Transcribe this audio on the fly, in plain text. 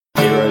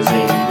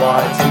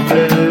white and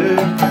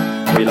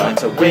blue. We like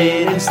to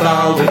win in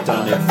style, we've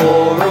done it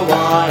for a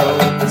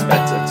while. It's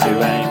better to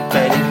aim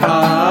very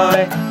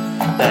high,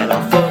 then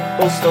our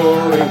football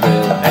story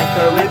will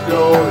echo with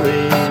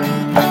glory.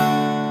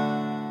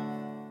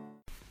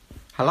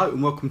 Hello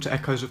and welcome to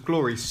Echoes of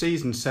Glory,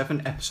 Season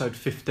 7, Episode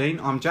 15.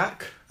 I'm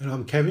Jack. And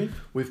I'm Kevin.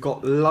 We've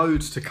got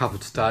loads to cover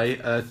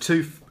today.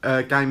 Two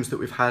games that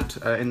we've had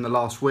in the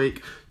last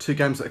week, two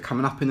games that are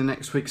coming up in the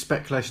next week,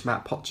 speculation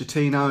about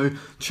Pochettino,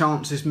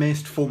 chances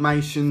missed,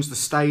 formations, the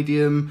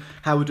stadium,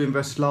 how we're doing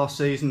versus last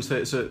season. So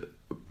it's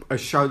a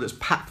show that's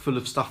packed full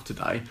of stuff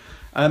today.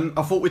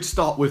 I thought we'd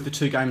start with the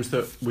two games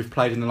that we've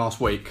played in the last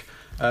week.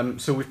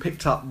 So we've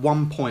picked up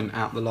 1 point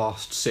out the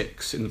last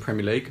 6 in the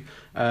Premier League,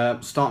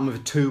 starting with a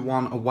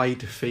 2-1 away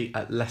defeat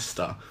at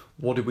Leicester.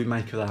 What did we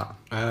make of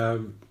that?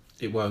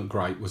 It weren't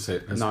great, was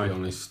it? Let's No. be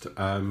honest.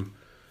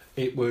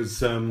 It was,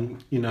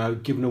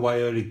 giving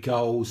away early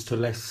goals to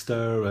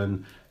Leicester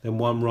and then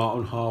one right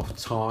on half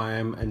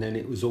time, and then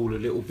it was all a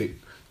little bit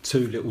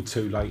too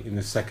late in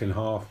the second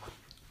half.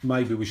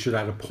 Maybe we should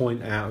have had a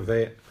point out of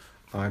it.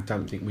 I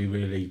don't think we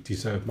really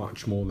deserve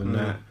much more than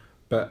that.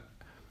 But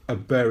a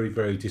very,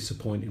 very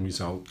disappointing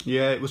result.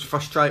 Yeah, it was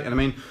frustrating. I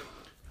mean,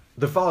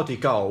 the Vardy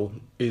goal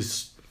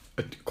is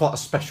quite a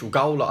special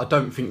goal. Like, I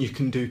don't think you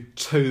can do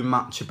too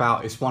much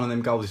about it. It's one of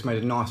them goals. He's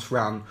made a nice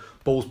run,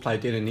 ball's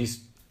played in, and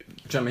he's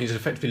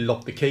effectively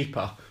lobbed the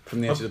keeper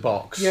from the edge of the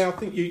box. Yeah, I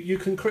think you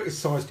can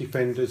criticise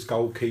defenders,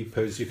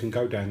 goalkeepers, you can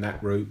go down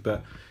that route,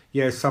 but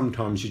yeah,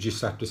 sometimes you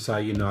just have to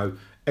say,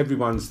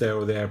 everyone's there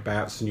or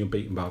thereabouts and you're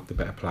beaten by the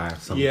better player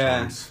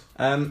sometimes.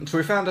 Yeah. So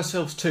we found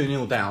ourselves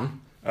 2-0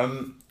 down.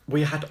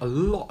 We had a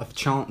lot of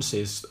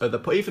chances.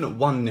 Even at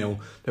 1-0,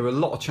 there were a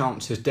lot of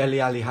chances. Dele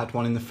Alli had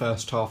one in the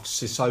first half.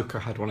 Sissoko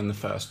had one in the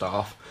first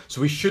half. So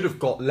we should have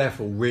got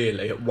level,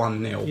 really, at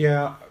 1-0.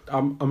 Yeah,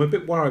 I'm a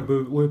bit worried.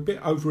 We're a bit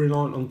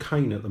over-reliant on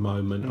Kane at the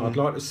moment. I'd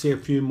like to see a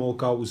few more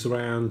goals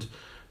around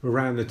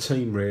the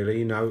team,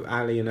 really.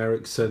 Ali and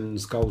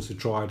Eriksen's goals have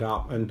dried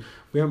up. And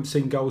we haven't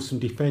seen goals from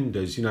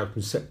defenders,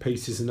 from set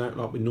pieces and that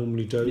like we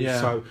normally do.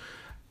 Yeah. So...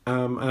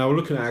 and I was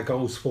looking at our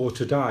goals for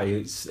today.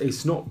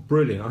 It's not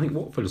brilliant. I think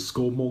Watford has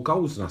scored more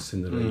goals than us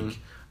in the league.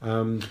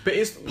 But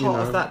is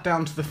part of that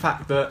down to the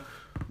fact that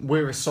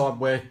we're a side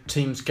where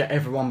teams get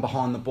everyone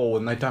behind the ball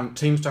and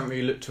teams don't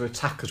really look to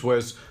attack us,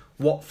 whereas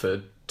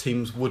Watford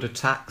teams would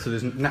attack, so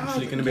there's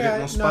naturally going to be a bit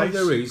more space. No,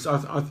 there is.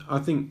 I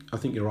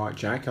think you're right,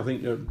 Jack. I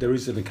think there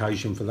is an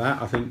occasion for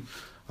that. I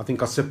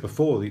think I said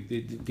before,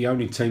 the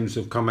only teams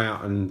who have come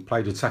out and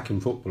played attacking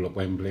football at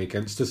Wembley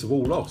against us have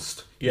all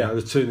lost. Yeah.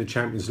 The two in the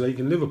Champions League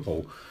and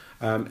Liverpool.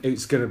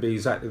 It's going to be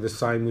exactly the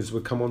same as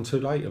we'll come on to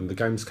later. The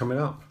game's coming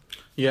up.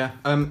 Yeah,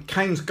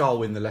 Kane's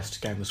goal in the Leicester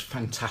game was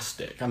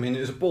fantastic. I mean, it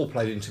was a ball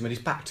played into him and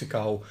he's back to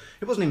goal.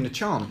 It wasn't even a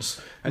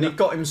chance. And he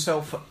got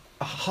himself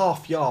a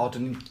half yard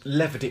and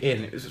levered it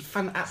in. It was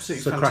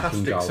absolutely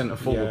fantastic centre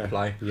forward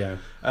play. Yeah.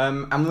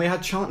 And we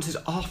had chances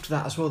after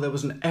that as well. There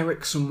was an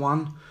Eriksen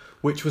one,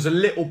 which was a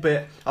little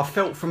bit... I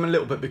felt from a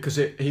little bit because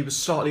he was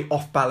slightly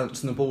off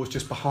balance and the ball was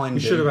just behind him.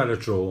 We should have had a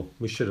draw.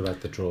 We should have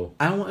had the draw.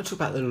 And I want to talk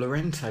about the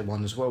Llorente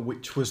one as well,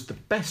 which was the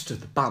best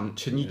of the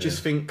bunch. And you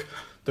just think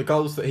the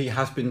goals that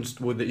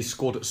he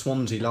scored at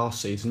Swansea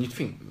last season, you'd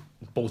think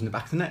balls in the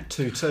back of the net,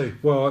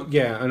 2-2. Well,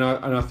 yeah, and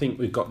I think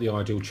we've got the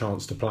ideal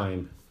chance to play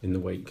him in the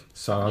week.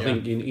 So I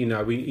think,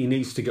 he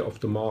needs to get off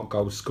the mark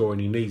goal scoring.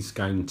 He needs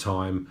game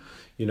time.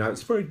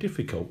 It's very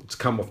difficult to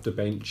come off the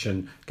bench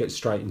and get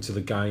straight into the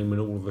game and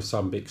all of a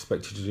sudden be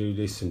expected to do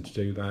this and to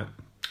do that.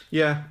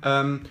 Yeah,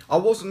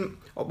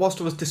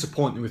 whilst I was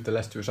disappointed with the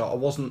Leicester result, I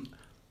wasn't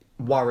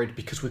worried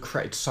because we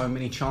created so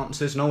many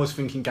chances. And I was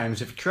thinking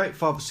games, if you create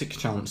 5 or 6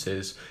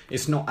 chances,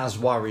 it's not as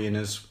worrying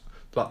as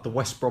like the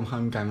West Brom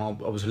home game. I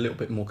was a little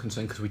bit more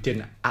concerned because we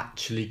didn't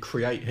actually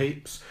create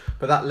heaps.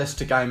 But that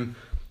Leicester game,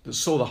 that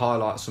saw the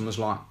highlights and was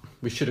like,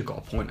 we should have got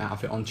a point out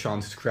of it on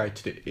chances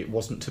created. It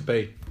wasn't to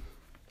be.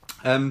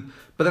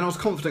 But then I was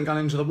confident going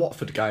into the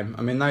Watford game.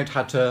 I mean, they'd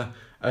had a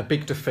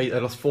big defeat. They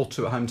lost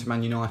 4-2 at home to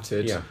Man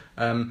United. Yeah.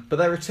 But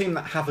they're a team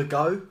that have a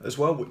go as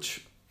well,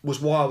 which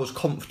was why I was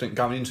confident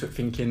going into it,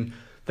 thinking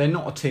they're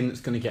not a team that's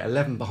going to get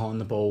 11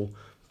 behind the ball,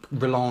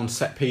 rely on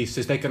set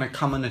pieces. They're going to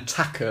come and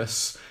attack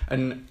us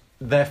and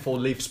therefore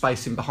leave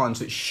space in behind.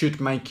 So it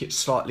should make it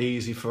slightly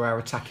easy for our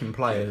attacking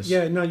players.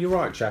 Yeah, no, you're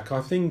right, Jack.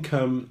 I think I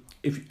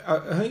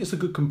think it's a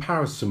good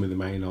comparison with the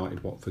Man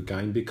United Watford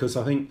game because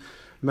I think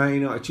Man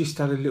United just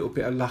had a little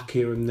bit of luck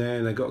here and there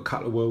and they got a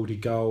couple of worldy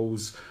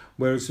goals.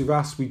 Whereas with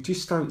us, we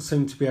just don't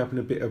seem to be having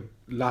a bit of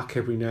luck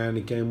every now and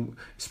again,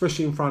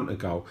 especially in front of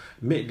goal.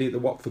 Admittedly, at the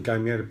Watford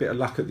game, we had a bit of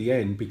luck at the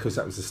end because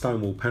that was a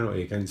Stonewall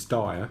penalty against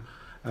Dyer.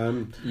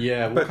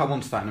 We'll come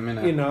on to that in a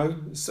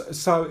minute.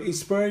 So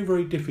it's very,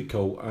 very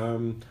difficult.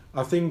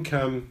 I think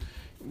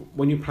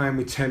when you're playing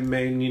with 10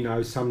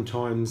 men,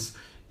 sometimes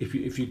if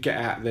you get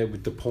out there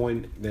with the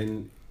point,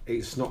 then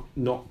it's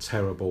not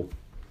terrible.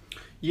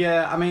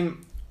 Yeah, I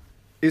mean,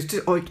 it's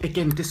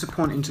again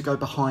disappointing to go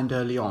behind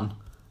early on.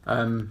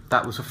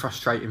 That was a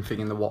frustrating thing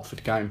in the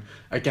Watford game.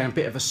 Again, a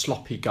bit of a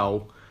sloppy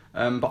goal.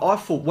 But I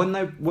thought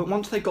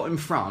once they got in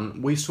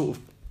front, we sort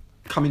of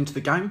come into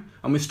the game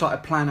and we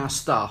started playing our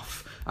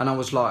stuff. And I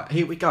was like,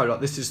 here we go. Like,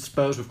 this is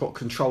Spurs. We've got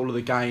control of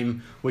the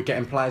game. We're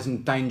getting players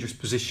in dangerous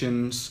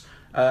positions.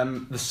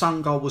 The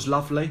Son goal was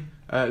lovely.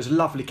 It was a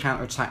lovely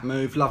counter-attack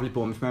move. Lovely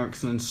ball from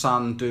Eriksen and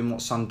Son doing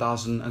what Son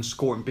does and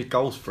scoring big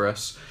goals for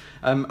us.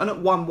 And at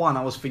 1-1,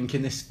 I was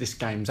thinking this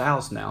game's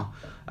ours now.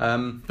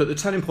 But the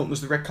turning point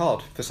was the red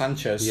card for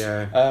Sanchez.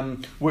 Yeah.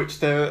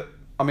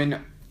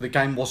 The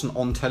game wasn't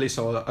on telly,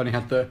 so I only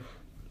had the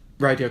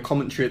radio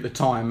commentary at the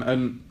time,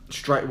 and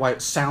straight away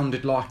it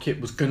sounded like it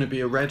was going to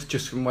be a red,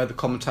 just from where the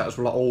commentators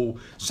were like, "Oh,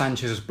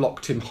 Sanchez has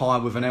blocked him high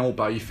with an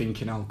elbow." You're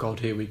thinking, "Oh God,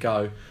 here we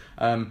go."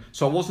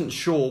 So I wasn't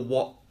sure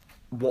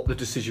what the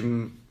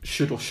decision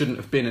should or shouldn't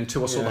have been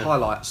until I saw the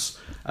highlights.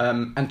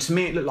 And to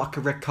me, it looked like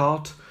a red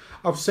card.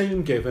 I've seen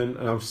them given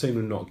and I've seen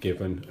them not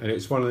given, and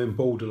it's one of them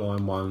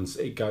borderline ones.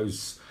 It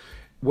goes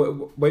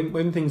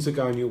when things are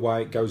going your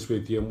way, it goes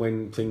with you, and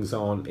when things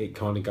aren't, it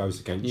kind of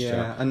goes against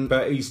you.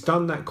 But he's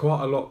done that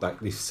quite a lot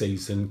this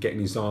season,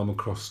 getting his arm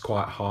across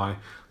quite high.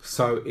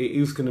 So it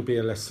is going to be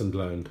a lesson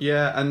learned.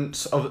 Yeah, and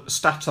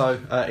Stato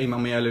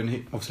emailed me earlier,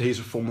 and obviously he's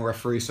a former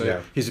referee,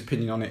 so his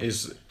opinion on it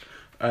is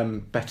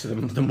better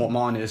than what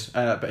mine is.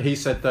 But he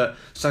said that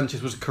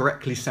Sanchez was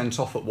correctly sent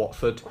off at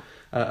Watford.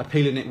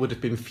 Appealing it would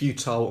have been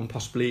futile and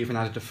possibly even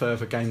added a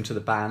further game to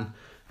the ban.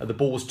 The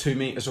ball was 2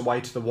 metres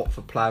away to the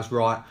Watford player's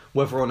right.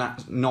 Whether or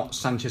not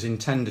Sanchez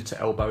intended to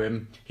elbow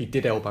him, he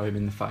did elbow him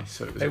in the face.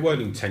 So it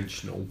weren't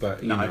intentional,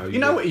 but you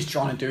know what he's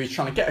trying to do. He's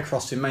trying to get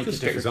across him, make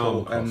it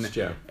difficult,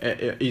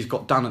 he's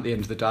got done at the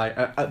end of the day.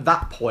 At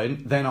that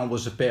point, then I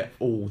was a bit,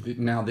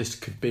 now this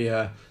could be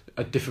a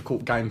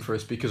difficult game for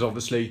us, because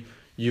obviously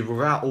you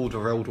were out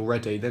Alderweireld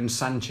already. Then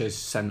Sanchez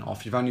sent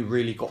off. You've only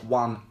really got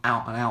one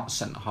out and out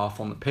centre half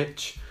on the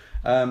pitch.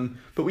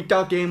 But we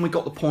dug in, we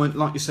got the point.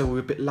 Like you said, we were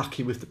a bit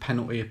lucky with the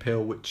penalty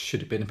appeal, which should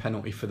have been a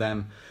penalty for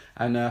them.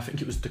 And I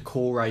think it was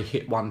Decore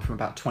hit one from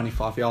about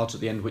 25 yards at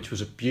the end, which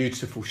was a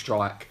beautiful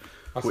strike,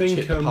 which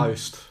hit the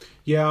post.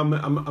 Yeah, I'm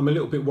a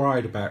little bit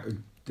worried about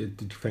the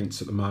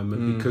defence at the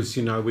moment, because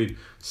with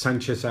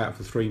Sanchez out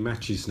for 3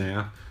 matches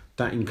now.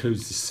 That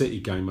includes the City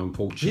game,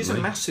 unfortunately. He's a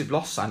massive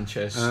loss,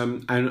 Sanchez.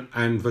 And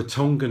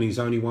Vertonghen is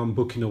only one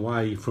booking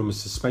away from a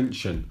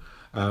suspension.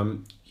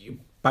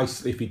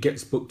 Basically, if he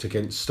gets booked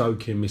against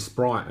Stoke, he'll miss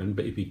Brighton.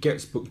 But if he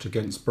gets booked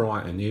against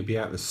Brighton, he'll be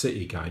out the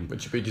City game.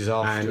 Which would be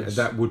disastrous. And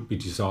that would be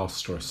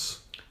disastrous.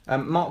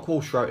 Mark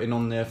Walsh wrote in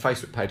on the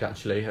Facebook page,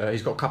 actually.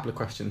 He's got a couple of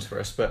questions for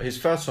us. But his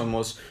first one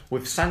was,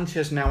 with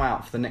Sanchez now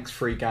out for the next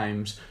 3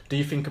 games, do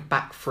you think a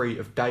back three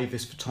of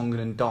Davis, Vertonghen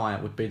and Dyer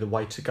would be the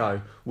way to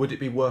go? Would it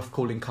be worth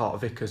calling Carter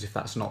Vickers if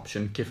that's an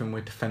option, given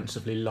we're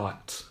defensively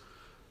light?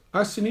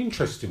 That's an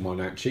interesting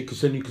one, actually,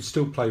 because then you could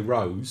still play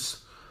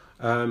Rose.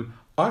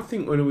 I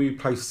think when we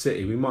play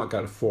City, we might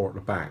go to 4 at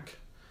the back.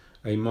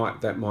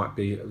 That might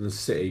be the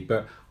City,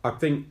 but I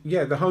think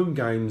the home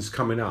games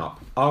coming up,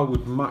 I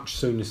would much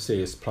sooner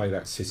see us play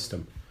that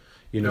system.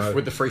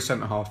 With the 3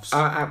 centre halves.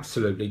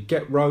 Absolutely,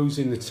 get Rose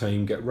in the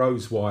team, get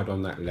Rose wide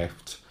on that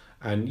left,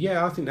 and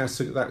I think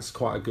that's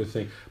quite a good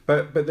thing.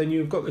 But then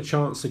you've got the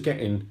chance of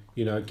getting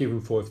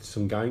giving Foyth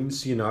some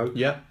games.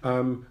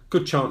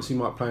 Good chance he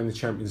might play in the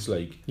Champions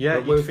League. Yeah,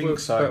 you think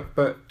so?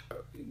 But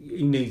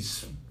he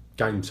needs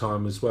game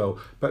time as well.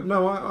 But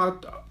no,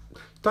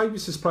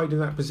 Davis has played in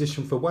that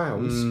position for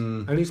Wales,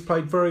 and he's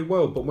played very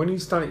well. But when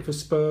he's done it for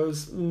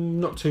Spurs,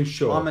 not too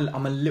sure.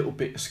 I'm a little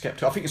bit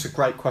sceptical. I think it's a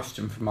great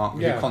question for Mark,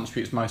 who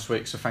contributes most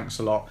weeks, so thanks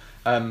a lot.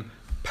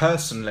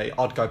 Personally,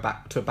 I'd go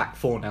back to a back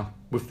 4 now.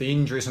 With the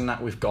injuries and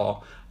that we've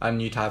got, and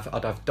I'd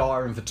have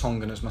Dyer and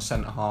Vertonghen as my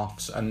centre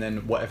halves, and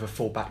then whatever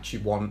full-backs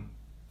you want,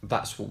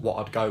 that's what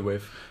I'd go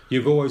with.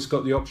 You've always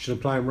got the option of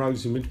playing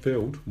Rose in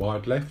midfield,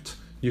 wide left.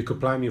 You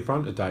could play him in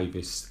front of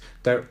Davis.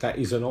 That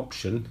is an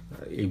option.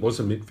 He was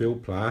a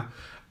midfield player.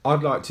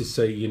 I'd like to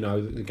see,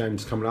 that the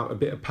game's coming up a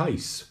bit of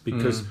pace,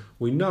 because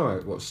we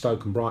know what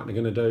Stoke and Brighton are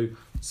going to do.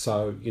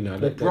 So,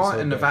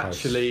 Brighton have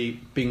actually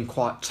been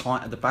quite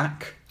tight at the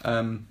back.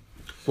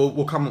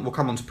 We'll come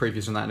on to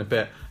previews on that in a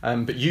bit.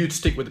 But you'd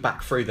stick with the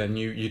back 3 then.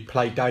 You'd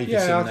play Davis in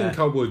there. Yeah, I think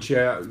I would.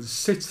 Yeah,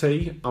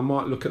 City, I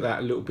might look at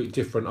that a little bit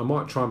different. I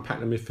might try and pack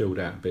the midfield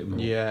out a bit more.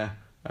 Yeah.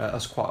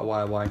 That's quite a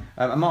way away.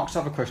 And Mark's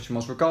other question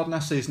was, regarding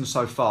our season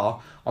so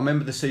far, I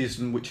remember the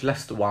season which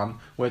Leicester won,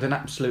 we had an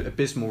absolute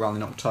abysmal run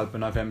in October,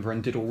 November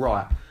and did all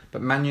right.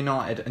 But Man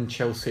United and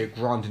Chelsea are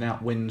grinding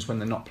out wins when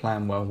they're not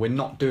playing well. We're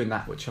not doing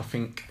that, which I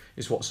think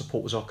is what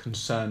supporters are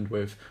concerned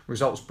with.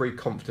 Results breed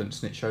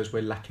confidence, and it shows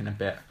we're lacking a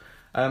bit.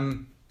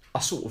 I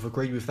sort of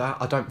agree with that.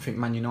 I don't think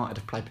Man United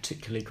have played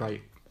particularly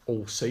great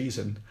all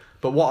season.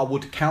 But what I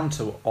would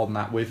counter on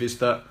that with is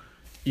that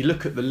you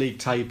look at the league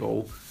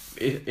table,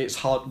 it's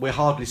hard. We're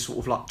hardly sort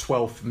of like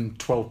 12th and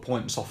 12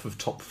 points off of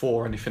top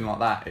 4 or anything like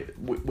that.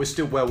 We're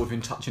still well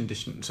within touching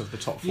distance of the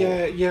top 4.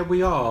 Yeah,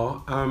 we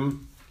are.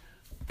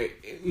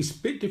 It's a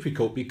bit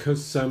difficult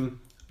because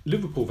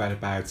Liverpool have had a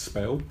bad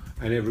spell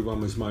and everyone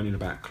was moaning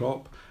about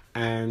Klopp,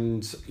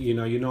 And, you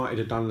know, United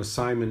had done the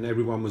same, and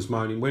everyone was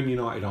moaning. When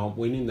United aren't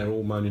winning, they're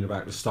all moaning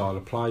about the style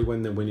of play.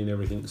 When they're winning,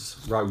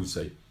 everything's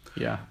rosy.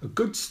 Yeah. A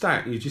good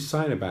stat, you're just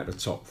saying about the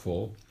top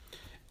four,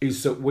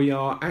 is that we're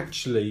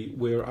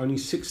only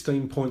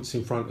 16 points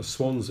in front of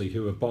Swansea,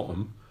 who are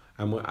bottom,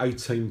 and we're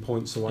 18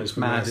 points away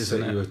from Man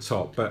City, who are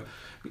top. But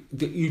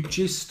you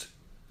just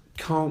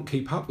can't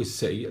keep up with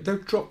City.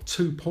 They've dropped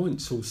 2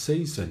 points all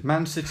season.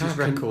 Man City's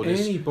record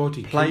is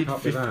played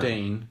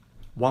 15,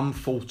 won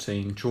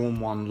 14, drawn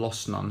 1,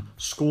 lost none,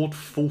 scored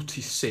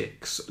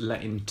 46,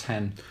 let in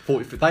 10.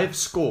 43. They've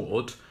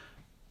scored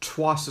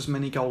twice as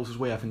many goals as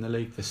we have in the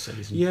league this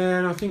season. Yeah,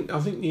 and I think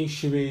the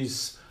issue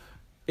is...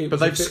 But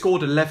they've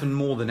scored 11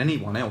 more than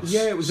anyone else.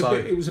 Yeah, it was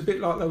a bit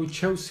like that with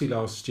Chelsea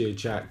last year,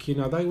 Jack. You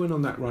know, they went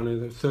on that run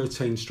of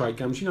 13 straight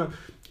games. You know,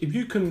 if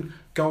you can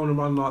go on a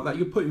run like that,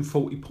 you're putting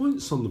 40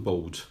 points on the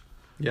board.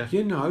 Yeah.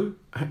 You know,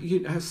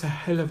 that's a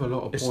hell of a lot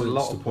of points. It's a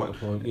lot of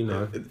points. You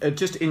know,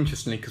 just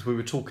interestingly, because we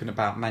were talking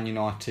about Man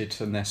United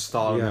and their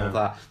style and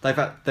all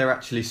that, they're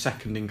actually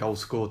second in goals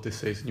scored this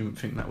season. You wouldn't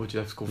think that, would you?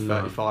 They've scored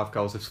 35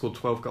 goals. They've scored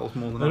 12 goals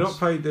more than us.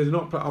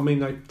 I mean,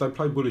 they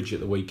played Woolwich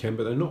at the weekend,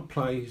 but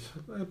they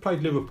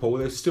played Liverpool.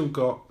 They've still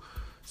got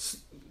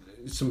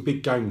some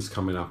big games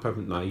coming up,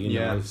 haven't they? You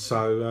know,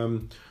 so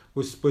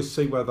we'll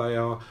see where they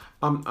are.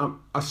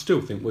 I still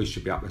think we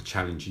should be up there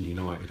challenging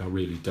United. I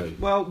really do.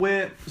 Well,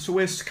 we're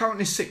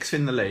currently 6th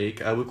in the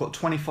league. We've got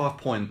 25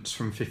 points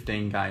from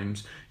 15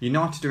 games.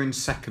 United are in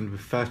second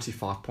with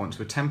 35 points.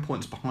 We're 10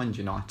 points behind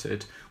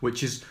United,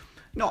 which is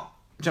not.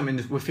 I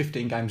mean, we're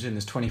 15 games in.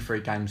 There's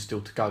 23 games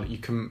still to go. You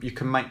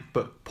can make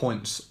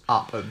points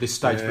up at this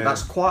stage, but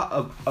that's quite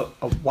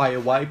a way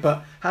away.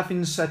 But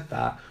having said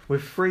that, we're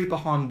 3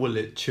 behind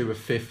Woolwich, who are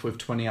 5th with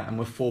 28, and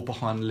we're 4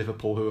 behind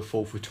Liverpool, who are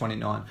 4th with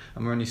 29,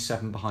 and we're only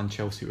 7 behind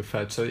Chelsea with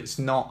 3rd. So it's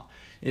not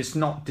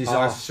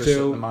disastrous at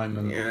the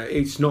moment. Yeah,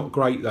 it's not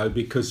great though,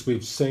 because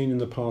we've seen in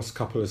the past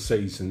couple of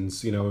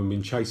seasons, you know, we've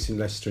been chasing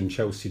Leicester and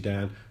Chelsea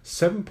down.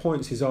 7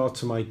 points is hard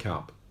to make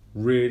up.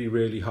 Really,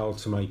 really hard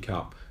to make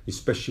up,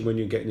 especially when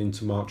you're getting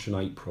into March and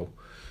April.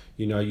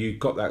 You know, you've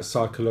got that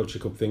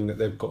psychological thing that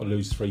they've got to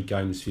lose 3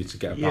 games for you to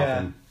get above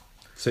them.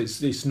 So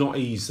it's not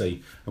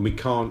easy, and we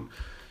can't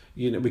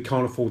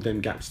afford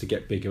them gaps to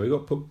get bigger. We've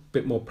got to put a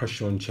bit more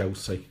pressure on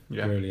Chelsea.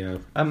 Yeah. We really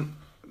have.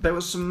 There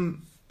was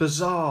some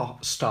bizarre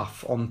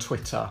stuff on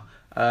Twitter.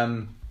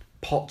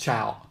 Poch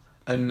out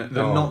and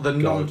the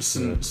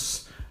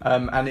nonsense.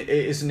 And it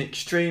is an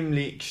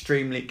extremely,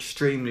 extremely,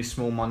 extremely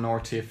small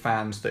minority of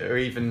fans that are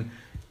even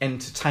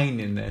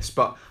entertaining this.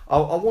 But I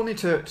wanted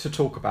to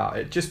talk about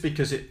it just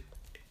because it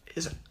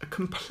is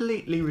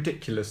completely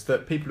ridiculous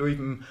that people are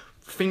even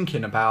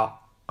thinking about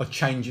a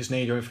change is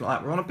needed or anything like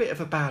that. We're on a bit of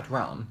a bad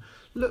run.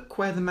 Look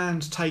where the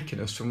man's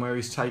taken us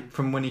from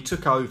from when he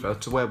took over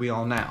to where we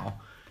are now.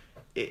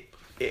 It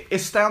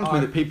astounds me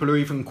that people are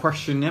even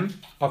questioning him.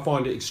 I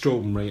find it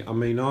extraordinary. I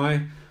mean,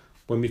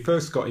 when we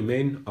first got him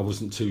in, I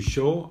wasn't too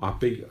sure. I'll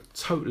be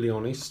totally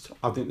honest.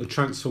 I think the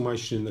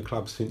transformation in the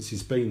club since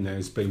he's been there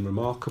has been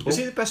remarkable. Is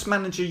he the best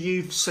manager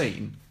you've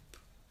seen?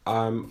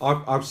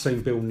 I've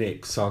seen Bill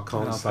Nick, so I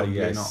can't say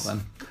yes.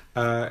 Not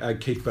then.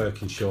 Keith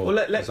Birkinshaw. Well,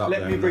 let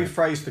me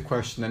rephrase the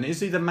question then. Is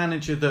he the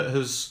manager that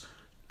has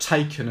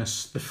taken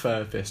us the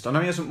furthest? I know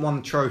he hasn't won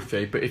the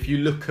trophy, but if you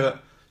look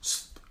at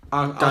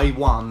day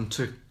one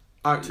to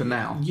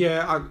now.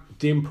 Yeah,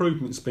 the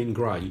improvement's been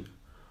great.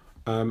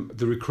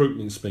 The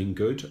recruitment's been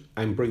good,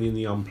 and bringing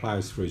the young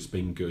players through has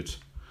been good.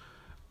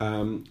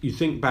 You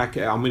think back,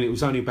 I mean, it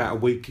was only about a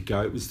week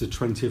ago, it was the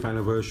 20th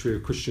anniversary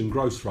of Christian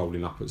Gross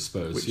rolling up at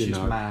Spurs. Which is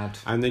mad.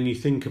 And then you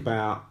think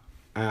about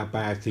how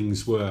bad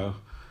things were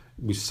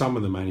with some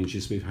of the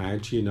managers we've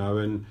had, you know,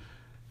 and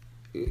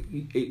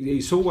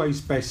it's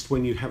always best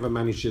when you have a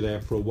manager there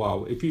for a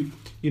while. If you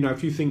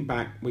think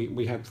back,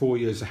 we had 4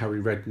 years of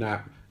Harry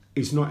Redknapp.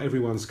 He's not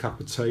everyone's cup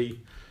of tea.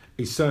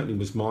 He certainly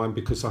was mine,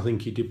 because I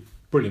think he did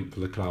brilliant for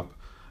the club.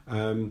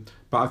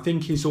 But I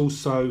think he's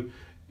also,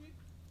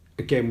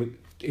 again, with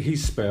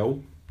his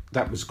spell,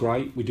 that was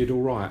great. We did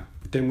all right.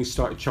 Then we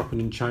started chopping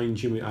and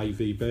changing with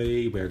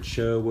AVB, we had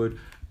Sherwood,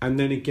 and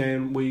then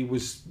again, we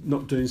was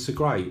not doing so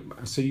great.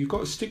 So you've got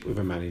to stick with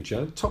a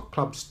manager. Top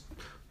clubs,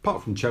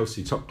 apart from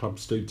Chelsea, top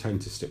clubs do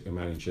tend to stick with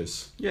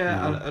managers.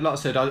 Yeah, you know? Like I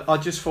said, I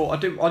just thought I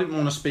didn't want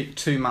to speak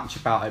too much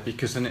about it,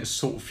 because then it's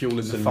sort of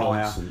fueling the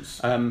fire.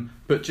 Nonsense.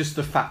 But just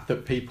the fact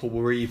that people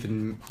were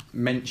even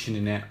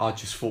mentioning it, I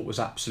just thought was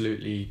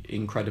absolutely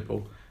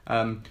incredible.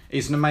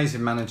 He's an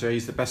amazing manager.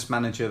 He's the best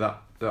manager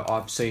that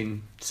I've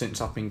seen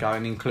since I've been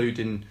going,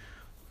 including,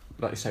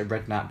 like you say,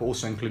 Redknapp, but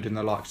also including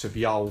the likes of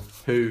Yol,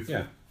 who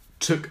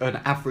took an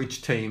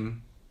average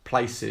team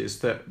places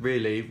that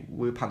really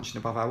we were punching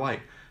above our weight.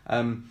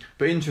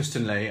 But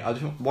interestingly,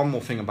 one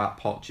more thing about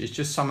Poch is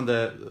just some of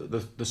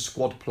the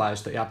squad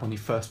players that he had when he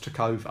first took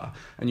over,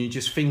 and you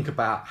just think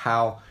about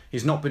how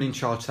he's not been in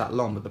charge that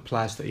long, but the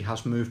players that he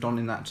has moved on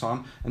in that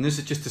time. And this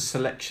is just a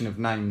selection of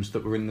names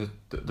that were in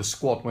the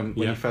squad when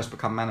he first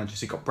became manager.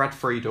 So he got Brad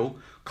Friedel,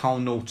 Carl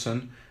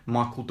Norton,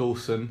 Michael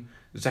Dawson,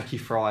 Zeki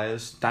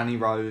Friars, Danny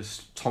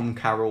Rose, Tom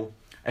Carroll,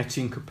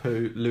 Etienne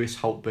Capoue, Lewis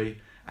Holtby,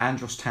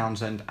 Andros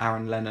Townsend,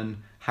 Aaron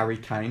Lennon, Harry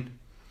Kane.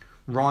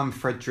 Ryan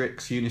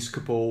Fredericks, Eunice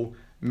Cabal,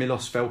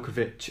 Milos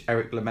Velkovic,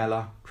 Eric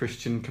Lamela,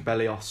 Christian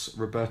Cabellios,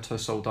 Roberto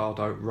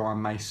Soldado,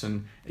 Ryan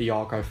Mason,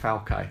 Iago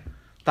Falque.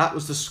 That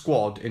was the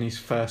squad in his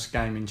first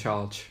game in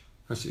charge.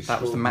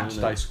 That was the match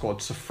day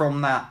squad. So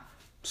from that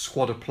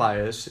squad of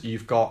players,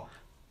 you've got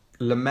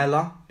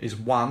Lamela is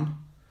 1,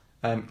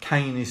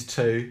 Kane is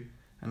 2,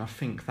 and I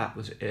think that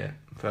was it.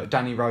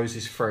 Danny Rose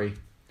is 3.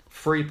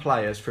 3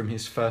 players from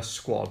his first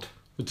squad.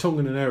 The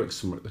Tongan and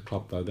Eriksson were at the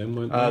club though, then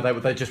weren't they?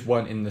 They just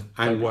weren't in the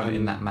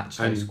in that match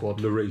day squad.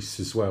 And Lloris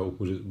as well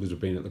would have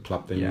been at the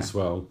club then as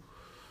well.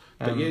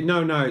 But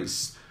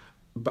it's.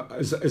 But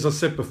as I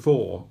said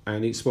before,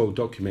 and it's well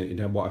documented,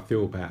 and what I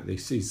feel about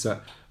this is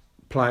that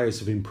players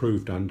have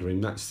improved under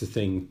him. That's the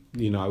thing.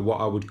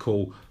 What I would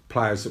call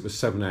players that were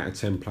 7 out of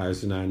 10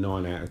 players are now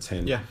 9 out of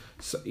 10. Yeah.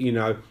 So,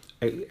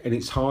 and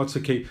it's hard to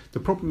keep. The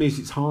problem is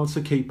it's hard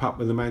to keep up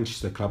with the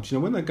Manchester clubs.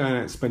 When they're going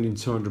out spending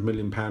 £200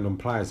 million on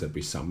players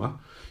every summer,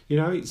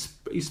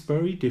 it's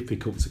very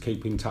difficult to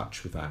keep in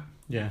touch with that.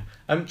 Yeah.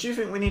 Do you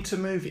think we need to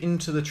move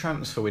into the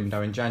transfer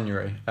window in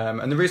January?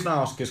 And the reason I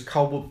ask is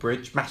Cole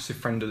Woodbridge, massive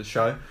friend of the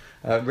show,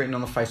 written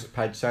on the Facebook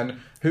page saying,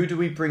 who do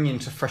we bring in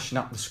to freshen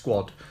up the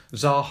squad?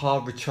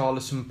 Zaha,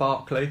 Richarlison,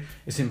 Barkley?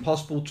 It's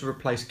impossible to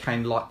replace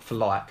Kane like for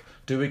like.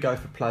 Do we go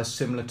for players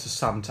similar to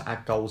Son to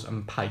add goals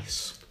and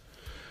pace?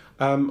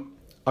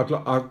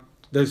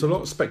 There's a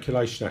lot of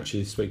speculation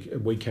actually this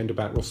weekend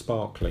about Ross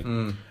Barkley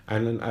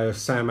and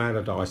Sam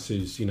Allardyce,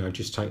 who's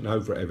just taken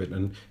over at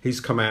Everton. He's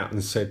come out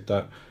and said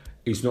that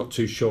he's not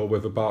too sure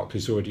whether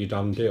Barkley's already a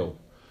done deal.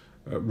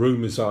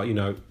 Rumours are,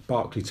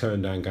 Barkley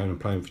turned down going and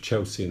playing for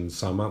Chelsea in the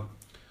summer.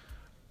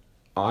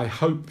 I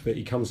hope that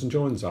he comes and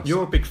joins us.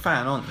 You're a big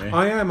fan, aren't you?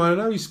 I am. I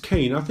know he's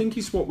keen. I think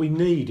he's what we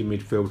need in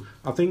midfield.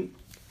 I think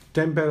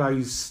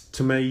Dembele's,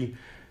 to me,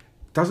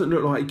 doesn't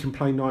look like he can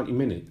play 90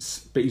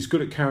 minutes, but he's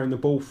good at carrying the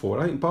ball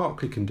forward. I think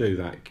Barkley can do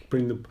that.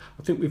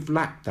 I think we've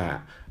lacked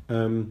that.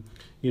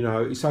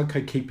 It's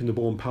okay keeping the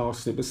ball and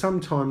passing it, but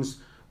sometimes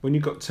when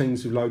you've got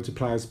teams with loads of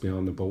players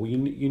behind the ball, you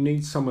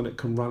need someone that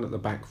can run at the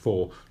back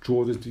 4,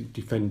 draw the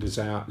defenders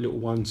out, little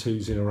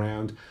 1-2s in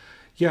around.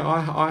 Yeah,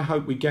 I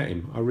hope we get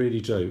him. I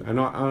really do, and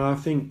I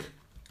think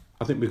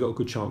we've got a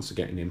good chance of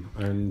getting him.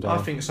 And I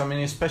think so. I mean,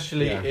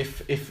 especially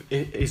if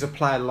he's a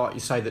player like you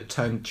say that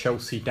turned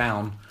Chelsea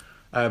down.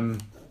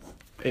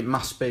 It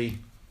must be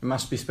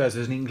Spurs.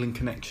 There's an England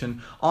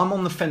connection. I'm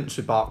on the fence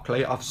with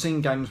Barkley. I've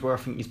seen games where I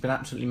think he's been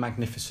absolutely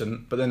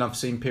magnificent, but then I've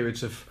seen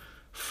periods of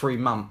 3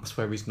 months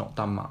where he's not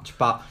done much.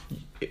 But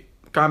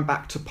going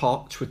back to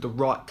Poch with the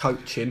right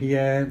coaching,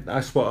 yeah,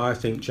 that's what I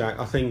think, Jack.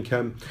 I think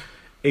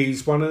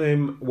he's one of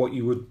them what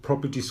you would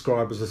probably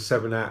describe as a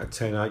 7 out of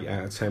 10, 8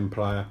 out of 10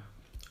 player.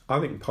 I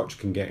think Poch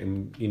can get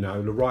him.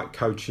 The right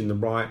coaching,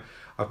 I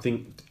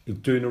think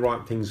doing the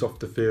right things off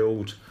the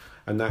field,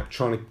 and that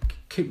trying to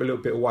keep a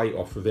little bit of weight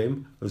off of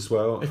him as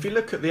well. If you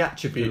look at the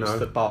attributes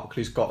that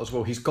Barkley's got as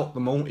well, he's got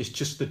them all. It's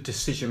just the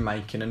decision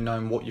making and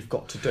knowing what you've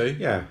got to do.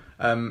 Yeah.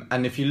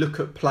 And if you look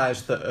at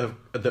players that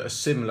are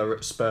similar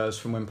at Spurs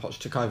from when Poch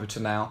took over to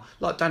now,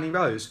 like Danny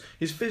Rose,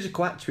 his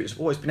physical attributes have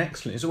always been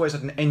excellent. He's always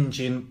had an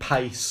engine,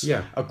 pace,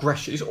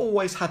 aggression. He's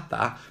always had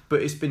that,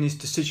 but it's been his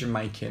decision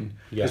making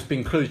that's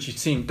been clued. You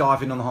see him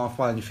diving on the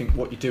halfway and you think,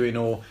 what you're doing,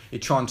 or you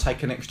try and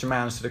take an extra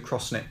man instead of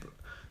crossing it.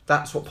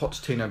 That's what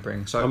Pochettino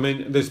brings. So, I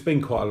mean, there's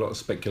been quite a lot of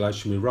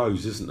speculation with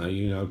Rose, isn't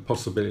there?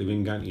 Possibility of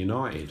him going to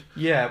United.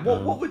 Yeah.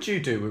 What would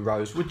you do with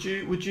Rose? Would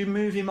you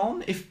move him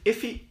on if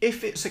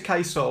it's a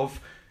case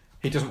of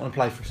he doesn't want to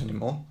play for us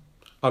anymore?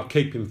 I'd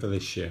keep him for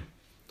this year.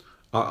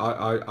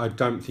 I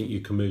don't think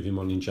you can move him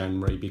on in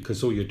January,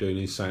 because all you're doing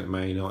is saying to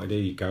Man United, here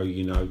you go,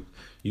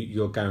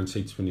 you're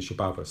guaranteed to finish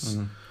above us.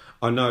 Mm-hmm.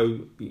 I know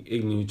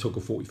even you took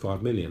a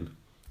 45 million.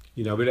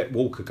 We let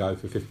Walker go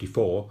for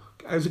 54.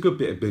 It was a good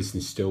bit of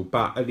business still,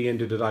 but at the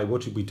end of the day,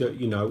 what did we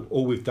do?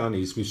 All we've done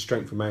is we've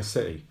strengthened Man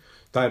City.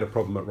 They had a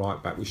problem at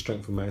right back. We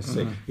strengthened Man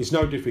City. Mm-hmm. It's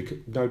no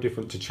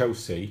different to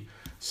Chelsea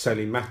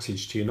selling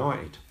Matic to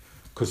United,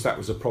 because that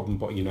was a problem.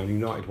 But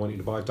United wanted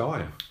to buy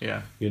Dyer.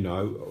 Yeah.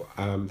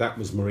 That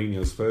was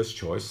Mourinho's first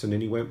choice, and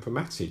then he went for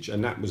Matic,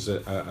 and that was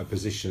a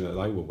position that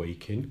they were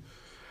weak in.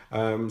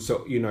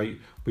 So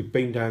we've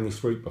been down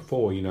this route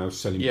before.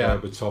 Selling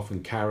Berbatov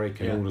and Carrick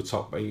and all the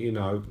top.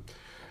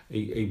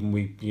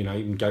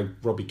 Even gave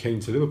Robbie Keane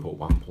to Liverpool at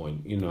one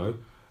point.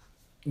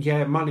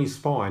 Money's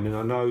fine, and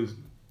I know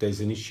there's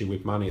an issue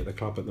with money at the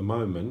club at the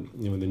moment.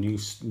 With the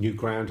new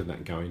ground and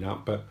that going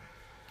up, but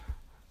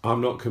I'm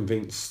not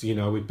convinced.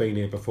 We've been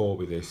here before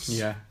with this.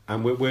 Yeah,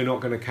 and we're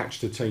not going to catch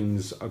the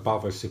teams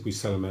above us if we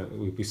sell them.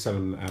 We'll be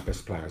selling our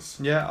best players.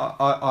 Yeah,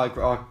 I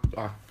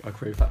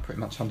agree with that pretty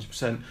much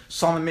 100%.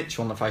 Simon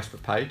Mitchell on the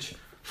Facebook page.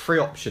 3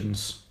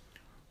 options.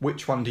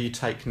 Which one do you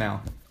take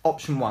now?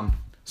 Option 1.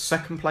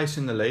 Second place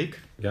in the league,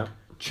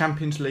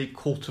 Champions League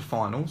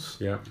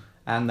quarter-finals,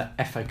 and the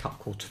FA Cup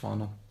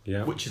quarter-final,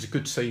 which is a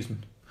good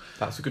season.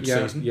 That's a good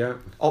season. Yeah.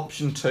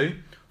 Option 2,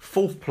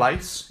 4th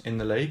place in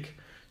the league,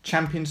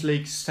 Champions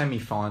League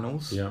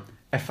semi-finals,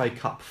 FA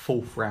Cup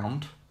 4th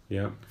round.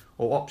 Yeah.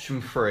 Or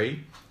option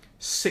 3,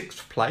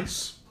 6th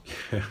place,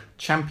 Yeah.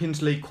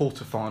 Champions League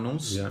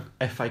quarterfinals,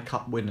 Yeah. FA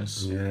Cup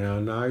winners. Yeah, I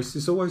know.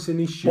 It's always an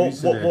issue, What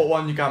isn't it?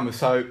 one you going with?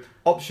 So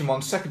option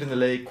 1, 2nd in the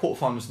league,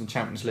 quarterfinals in the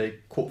Champions League,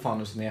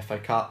 quarterfinals in the FA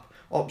Cup.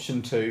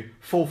 Option 2,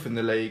 4th in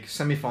the league,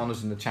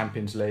 semi-finals in the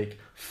Champions League,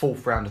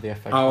 4th round of the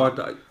FA Cup.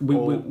 Oh,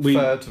 or we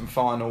 3rd and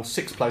final,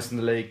 6th place in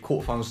the league,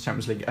 quarterfinals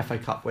Champions League, FA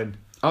Cup win.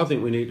 I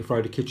think we need to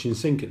throw the kitchen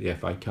sink at the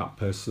FA Cup,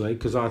 personally,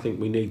 because I think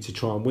we need to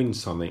try and win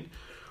something.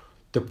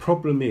 The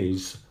problem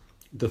is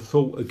the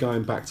thought of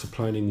going back to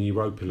playing in the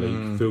Europa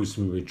League fills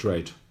me with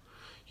dread.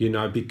 You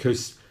know,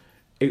 because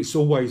it's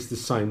always the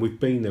same. We've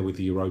been there with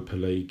the Europa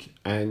League,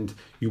 and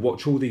you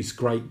watch all these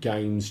great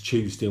games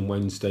Tuesday and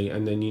Wednesday,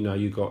 and then, you know,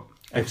 you got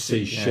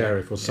FC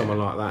Sheriff or someone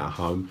like that at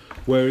home.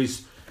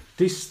 Whereas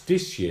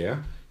this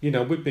year, you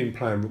know, we've been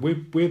playing.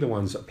 We're the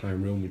ones that are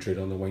playing Real Madrid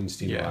on the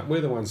Wednesday night.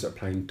 We're the ones that are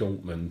playing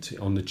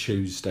Dortmund on the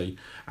Tuesday,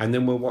 and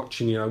then we're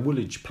watching, you know,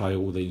 Woolwich play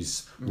all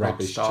these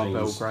rubbish Star,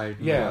 teams.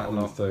 Belgrade, on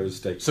the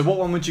Thursday. So what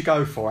one would you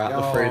go for out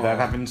of the 3 then?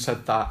 Having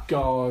said that,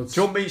 God,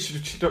 do you want me?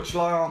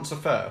 Shall I answer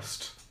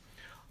first?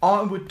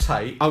 I would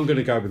take. I'm going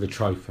to go with the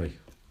trophy.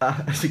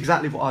 That's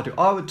exactly what I do.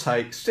 I would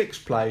take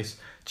 6th place,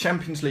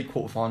 Champions League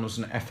quarterfinals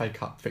and FA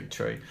Cup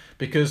victory,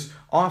 because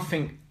I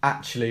think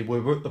actually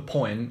we're at the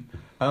point.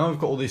 I know we've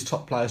got all these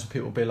top players and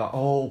people will be like,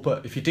 oh,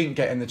 but if you didn't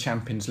get in the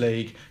Champions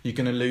League, you're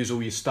going to lose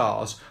all your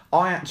stars.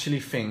 I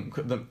actually think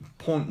at the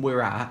point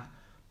we're at,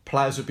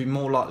 players would be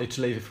more likely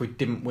to leave if we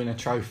didn't win a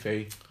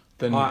trophy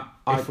than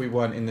if we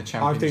weren't in the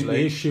Champions League. I think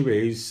the issue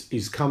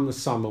is come the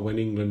summer when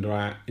England are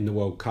out in the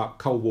World Cup,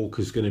 Cole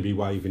Walker's going to be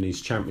waving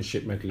his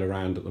championship medal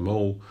around at them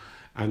all,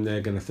 and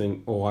they're going to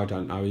think, oh, I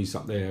don't know, he's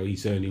up there,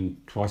 he's earning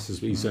twice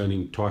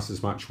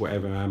as much,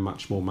 whatever, how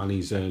much more money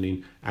he's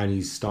earning, and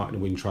he's starting to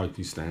win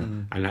trophies now,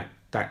 and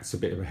that's a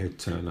bit of a head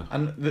turner.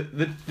 And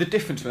the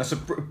difference, that's a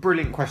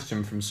brilliant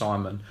question from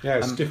Simon. Yeah,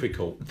 it's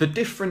difficult. The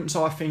difference,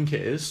 I think,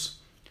 is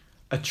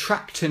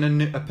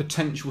attracting a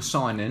potential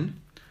signing,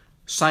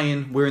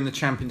 saying we're in the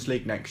Champions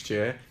League next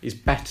year, is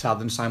better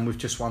than saying we've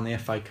just won the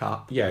FA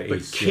Cup. Yeah, it but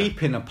is,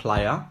 keeping a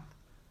player,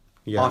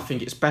 I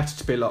think it's better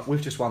to be like,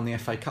 we've just won the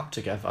FA Cup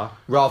together,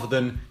 rather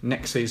than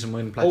next season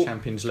we're going to play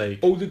Champions League.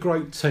 All the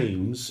great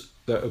teams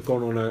that have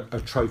gone on a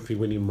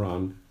trophy-winning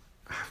run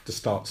have to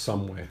start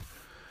somewhere.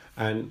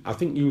 And I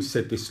think you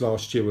said this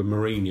last year with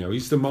Mourinho.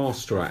 He's the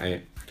master at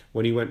it.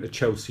 When he went to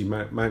Chelsea,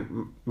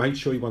 made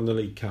sure he won the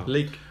League Cup.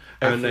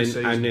 And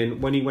then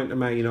when he went to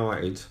Man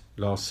United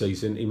last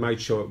season, he made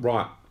sure,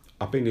 right,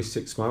 I've been here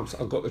 6 months,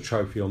 I've got the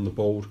trophy on the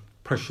board,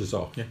 pressure's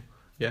off.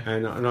 Yeah.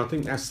 And I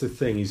think that's the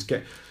thing, is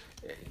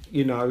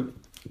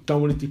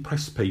don't want to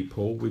depress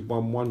people. We've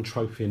won one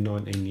trophy in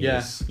 19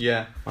 years.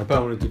 Yeah. I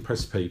don't want to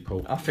depress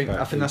people. I think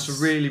that's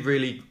a really,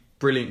 really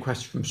brilliant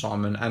question from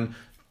Simon. And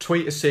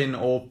tweet us in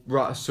or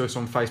write us to us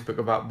on Facebook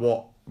about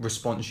what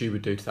response you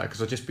would do to that, because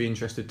I'd just be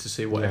interested to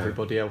see what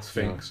everybody else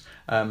thinks.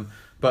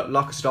 But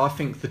like I said, I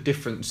think the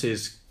difference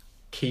is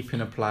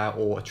keeping a player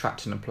or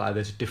attracting a player.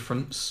 There's a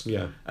difference.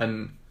 Yeah.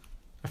 And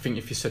I think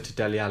if you said to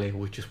Dele Alli,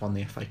 we've just won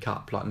the FA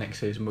Cup, like next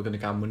season we're going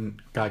to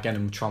go again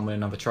and try and win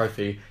another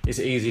trophy, it's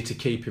easy to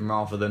keep him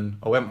rather than,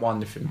 I won't won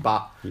anything,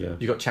 but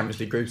you've got Champions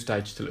League group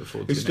stage to look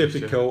forward to. It's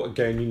difficult,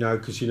 again,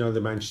 because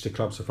the Manchester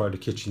clubs have thrown the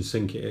kitchen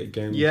sink at it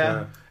again.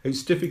 Yeah.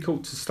 It's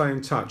difficult to stay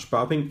in touch,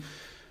 but I think,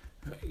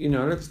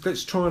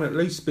 let's try and at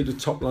least be the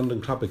top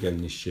London club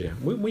again this year.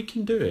 We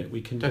can do it.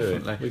 We can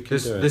Definitely. do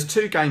it. There's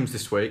 2 games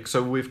this week,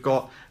 so we've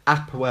got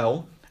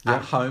Apoel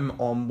at home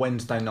on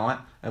Wednesday night,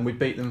 and we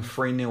beat them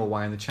 3-0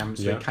 away in the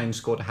Champions League. Kane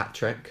scored a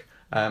hat-trick.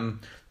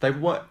 It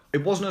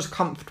wasn't as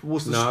comfortable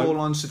as the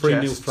scoreline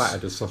suggests. 3-0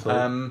 flattered us, I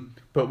thought.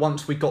 But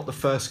once we got the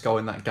first goal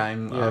in that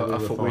game, I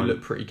thought fine. we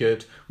looked pretty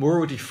good. We're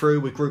already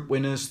through, we're group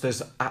winners.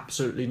 There's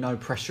absolutely no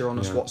pressure on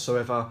us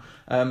whatsoever.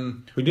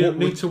 We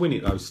need to win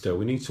it though still.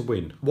 We need to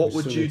win. What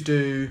would you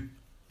do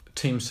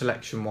team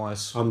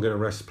selection-wise? I'm going to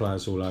rest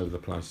players all over the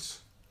place.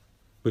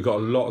 We've got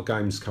a lot of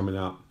games coming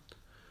up.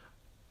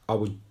 I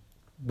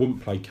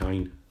wouldn't play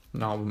Kane.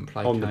 No, I wouldn't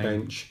play on Kane. the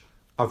bench.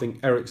 I think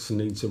Eriksen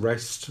needs a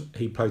rest.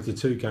 He played the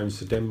 2 games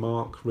for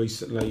Denmark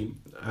recently.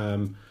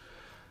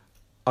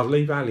 I'll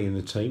leave Ali in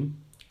the team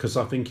because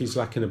I think he's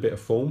lacking a bit of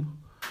form.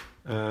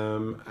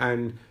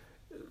 And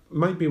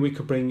maybe we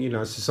could bring,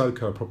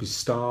 Sissoko will probably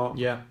start.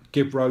 Yeah.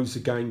 Give Rose a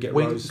game, get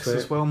Winks Rose fit.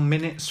 as well.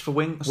 Minutes for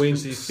Winks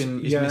because he's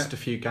missed a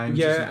few games.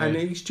 Yeah, and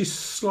he's just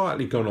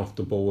slightly gone off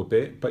the ball a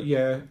bit. But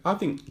I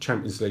think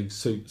Champions League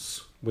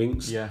suits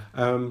Winks. Yeah.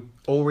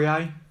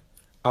 Aurier?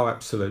 Oh,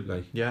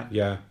 absolutely.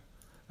 Yeah.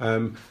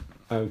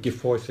 Give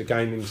Foyth a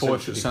game in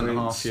Foyth at centre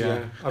half,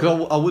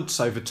 Because I would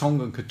say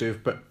Vertonghen could do,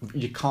 but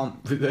you can't.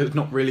 There's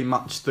not really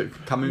much that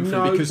could come in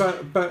for him. Because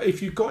but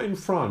if you got in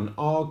front,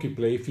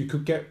 arguably, if you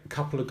could get a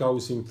couple of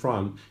goals in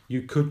front,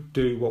 you could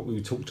do what we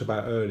talked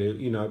about earlier.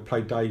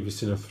 Play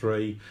Davis in a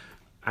 3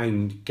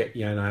 and get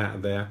Jan out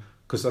of there,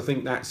 because I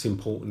think that's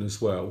important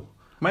as well.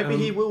 Maybe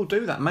he will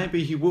do that.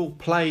 Maybe he will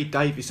play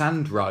Davis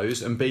and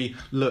Rose and be,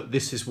 look,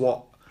 this is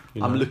what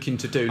I'm looking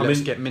to do.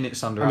 Let's get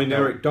minutes under. I mean,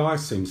 Eric Dyer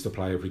seems to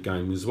play every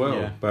game as well.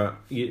 Yeah. But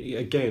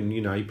again,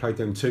 he played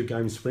them 2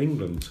 games for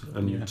England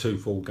and 2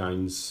 full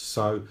games.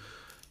 So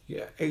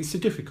yeah, it's a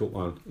difficult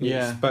one.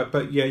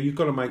 But yeah, you've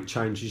got to make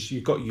changes.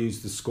 You've got to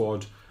use the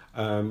squad.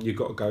 You've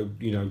got to go,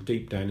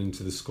 deep down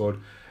into the squad.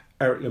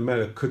 Eric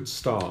Lamela could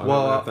start.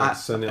 Well,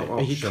 that's an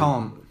option. He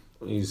can't.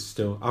 He's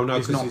still. Oh no,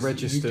 he's not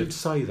registered. You did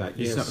say that,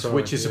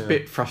 which is a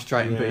bit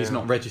frustrating. But he's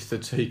not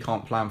registered, so he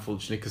can't play,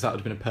 unfortunately, because that would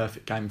have been a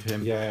perfect game for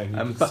him. Yeah,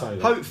 but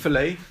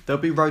hopefully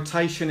there'll be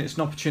rotation. It's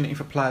an opportunity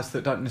for players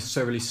that don't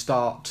necessarily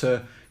start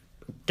to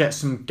get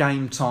some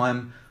game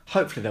time.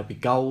 Hopefully there'll be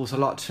goals. I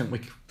like to think we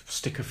could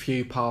stick a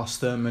few past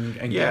them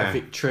and get a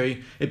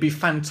victory. It'd be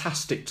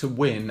fantastic to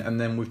win,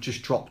 and then we've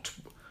just dropped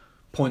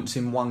points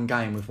in one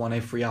game. We've won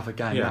every other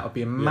game. That would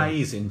be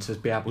amazing to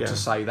be able to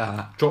say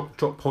that.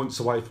 Drop points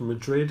away from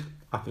Madrid.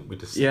 I think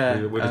we'd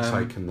have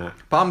taken that.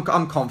 But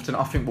I'm confident.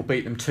 I think we'll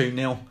beat them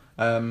 2-0.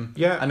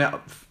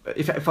 And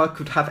if I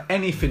could have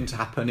anything to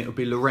happen, it would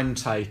be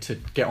Llorente to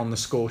get on the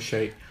score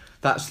sheet.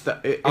 If that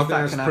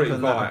can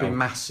happen, that would be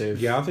massive.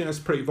 Yeah, I think that's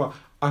pretty vital.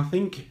 I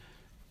think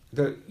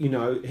that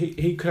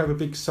he could have a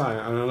big say,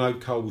 and I know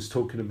Cole was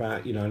talking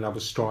about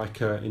another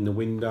striker in the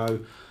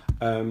window.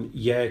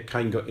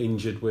 Kane got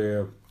injured.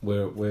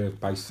 We're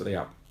basically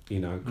up.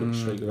 Good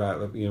streak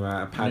without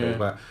a paddle,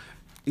 but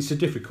it's a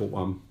difficult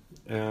one.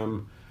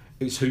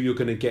 It's who you're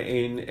going to get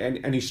in.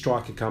 Any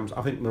striker comes.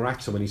 I think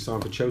Morata, when he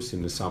signed for Chelsea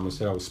in the summer,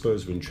 said,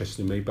 Spurs were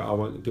interested in me, but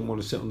I didn't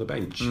want to sit on the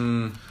bench.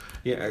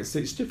 Yeah,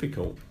 it's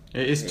difficult.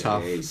 It is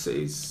tough.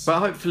 But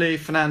hopefully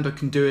Fernando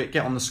can do it,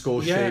 get on the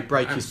score sheet,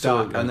 break his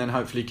duck, and then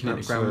hopefully he can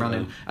hit the ground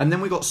running. And then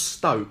we got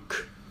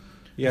Stoke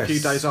a few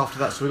days after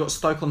that. So we got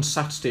Stoke on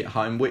Saturday at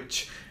home,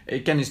 which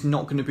again is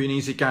not going to be an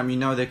easy game.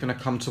 They're going to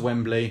come to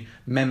Wembley,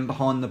 men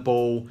behind the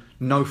ball,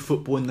 no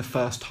football in the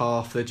first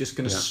half. They're just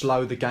going to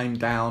slow the game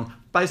down.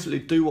 Basically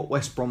do what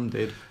West Brom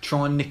did,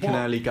 try and nick an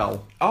early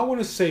goal. I want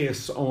to see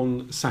us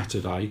on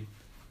Saturday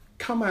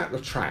come out the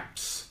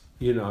traps,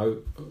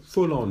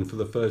 full on for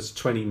the first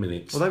 20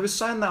 minutes. Well, they were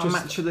saying that on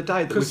Match of the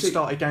Day, that we've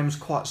started games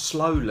quite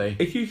slowly.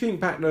 If you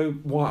think back to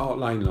White Hart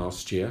Lane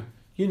last year,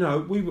 we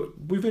were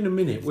within a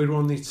minute we were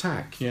on the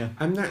attack. Yeah.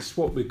 And that's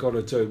what we've got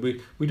to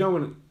do. We don't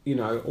want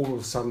to, all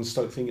of a sudden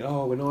start thinking,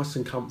 we're nice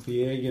and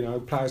comfy here,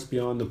 players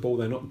behind the ball,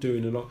 they're not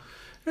doing a lot.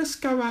 Let's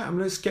go out and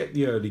let's get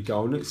the early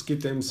goal and let's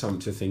give them something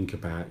to think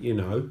about,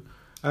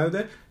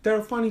 They're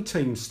a funny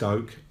team,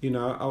 Stoke. I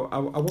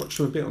watch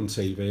them a bit on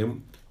TV,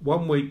 and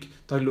one week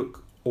they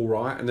look all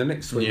right, and the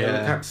next week they look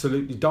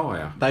absolutely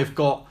dire.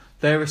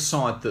 They're a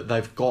side that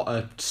they've got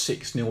a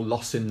 6-0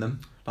 loss in them.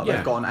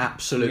 They've got an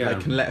absolute... They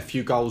can let a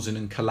few goals in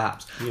and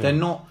collapse. Yeah. They're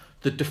not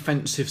the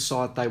defensive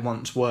side they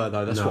once were,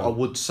 though. That's what I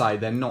would say.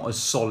 They're not as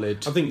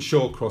solid. I think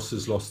Shawcross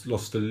has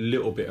lost a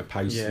little bit of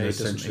pace in their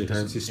century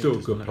defence. He's still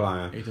a good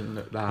player. He doesn't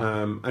look that.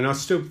 And I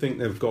still think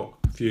they've got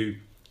a few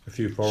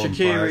foreign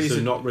players who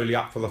are not really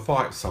up for the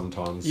fight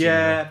sometimes.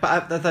 Yeah,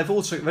 but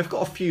they've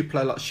got a few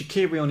players like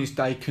Shaqiri on his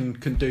day can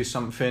do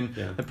something.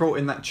 Yeah. They brought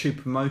in that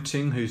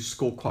Choupo-Moting who's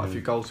scored quite a few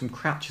goals, and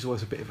Crouch is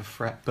always a bit of a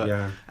threat.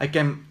 But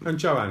again, and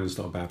Joe Allen's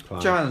not a bad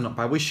player. Joe Allen's not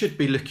bad. We should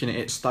be looking at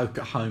it Stoke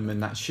at home,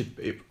 and that should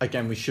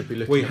we should be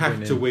looking. We at have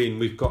winning. to win.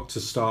 We've got to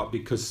start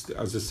because,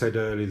 as I said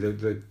earlier,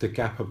 the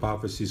gap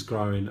above us is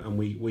growing, and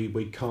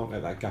we can't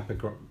let that gap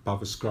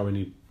above us grow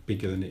any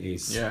bigger than it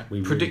is. Yeah.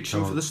 We Prediction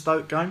really for the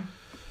Stoke game?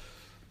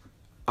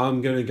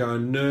 I'm going to go a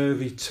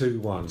nervy 2-1.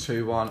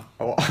 2-1.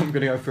 Oh, I'm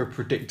going to go for a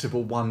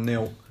predictable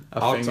 1-0.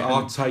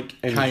 I'll take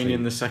anything. Kane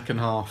in the second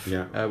half,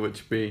 which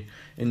would be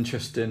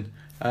interesting.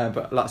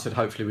 But like I said,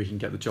 hopefully we can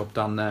get the job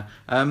done there.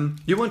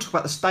 You want to talk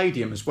about the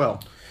stadium as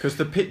well, because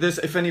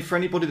for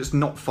anybody that's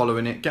not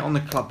following it, get on the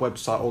club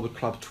website or the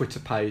club Twitter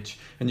page,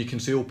 and you can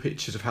see all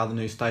pictures of how the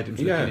new stadium's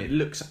looking. It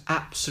looks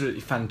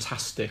absolutely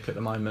fantastic at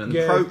the moment, and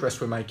the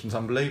progress we're making is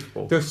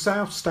unbelievable. The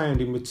south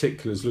stand in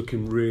particular is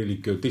looking really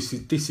good. This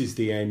is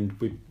the end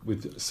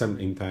with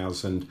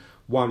 17,000,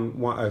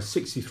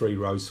 63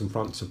 rows from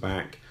front to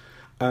back.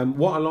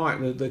 What I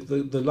like,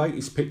 the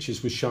latest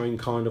pictures were showing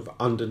kind of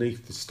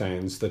underneath the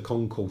stands, the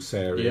concourse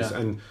areas,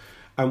 and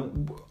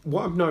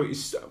what I've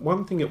noticed,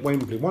 one thing at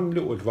Wembley, one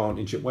little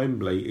advantage at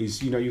Wembley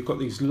is, you've got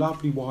these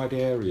lovely wide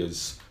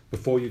areas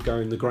before you go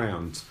in the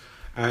ground,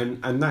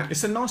 and that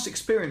it's a nice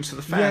experience for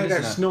the fans. Yeah,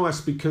 that's nice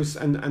because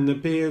and the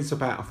beer's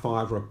about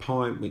 $5 a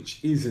pint, which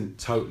isn't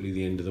totally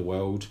the end of the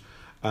world.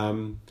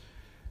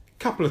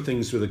 Couple of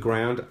things with the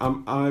ground.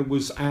 I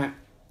was at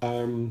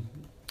the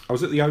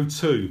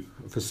O2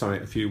 for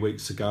something a few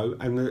weeks ago,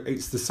 and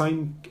it's the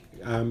same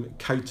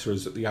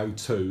caterers at the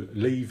O2,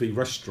 Levy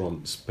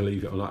Restaurants,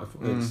 believe it or not.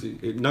 It's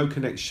no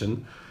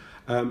connection,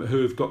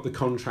 who have got the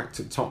contract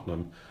at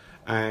Tottenham,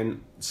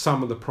 and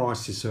some of the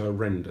prices are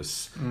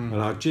horrendous.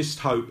 And I just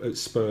hope at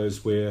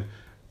Spurs where,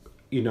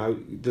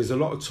 there's a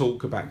lot of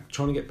talk about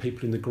trying to get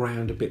people in the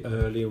ground a bit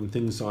earlier and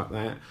things like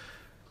that.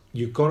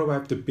 You've got to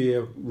have the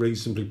beer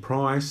reasonably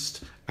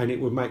priced, and it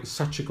would make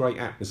such a great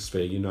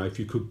atmosphere, if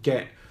you could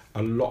get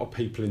a lot of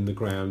people in the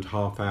ground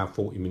half hour,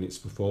 40 minutes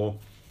before.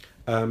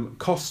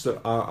 Costs that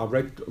I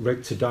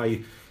read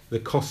today, the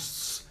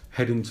costs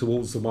heading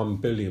towards the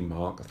 £1 billion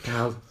mark,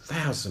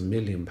 £1,000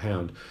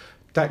 million.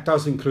 That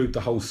does include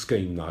the whole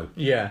scheme, though.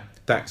 Yeah.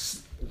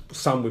 That's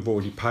some we've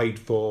already paid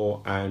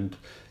for, and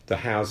the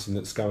housing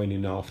that's going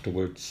in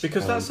afterwards.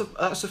 Because that's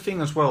a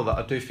thing as well that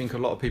I do think a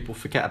lot of people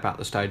forget about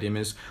the stadium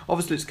is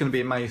obviously it's going to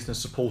be amazing the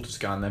supporters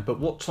going there, but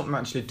what Tottenham are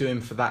actually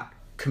doing for that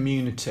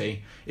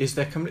community is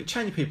they're completely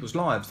changing people's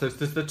lives. There's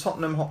the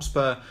Tottenham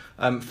Hotspur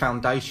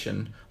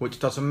Foundation, which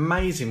does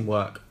amazing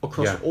work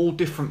across all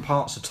different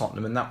parts of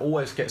Tottenham, and that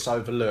always gets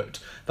overlooked.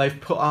 They've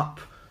put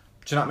up,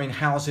 do you know what I mean,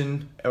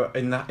 housing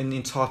in the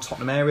entire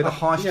Tottenham area. The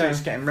high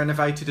street's getting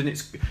renovated, and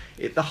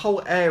the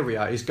whole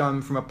area is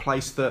going from a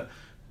place that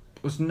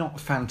was not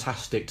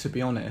fantastic, to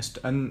be honest,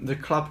 and the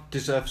club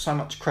deserves so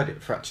much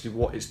credit for actually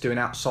what it's doing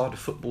outside of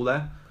football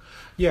there.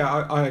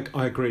 Yeah,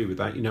 I agree with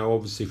that. You know,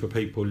 obviously for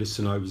people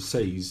listening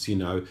overseas, you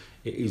know,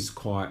 it is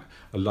quite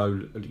a low,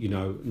 you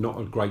know,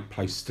 not a great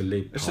place to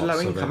live. It's a low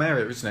income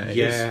area, isn't it?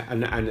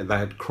 And they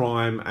had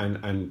crime,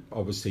 and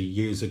obviously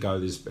years ago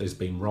there's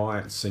been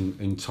riots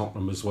in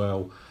Tottenham as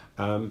well.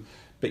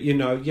 But you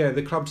know,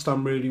 the club's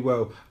done really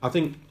well. I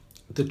think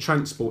the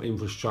transport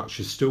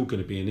infrastructure is still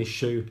going to be an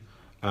issue.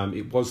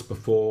 It was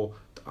before.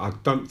 I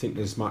don't think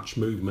there's much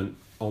movement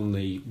on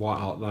the White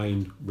Hart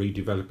Lane,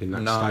 redeveloping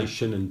that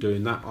station and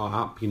doing that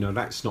up. You know,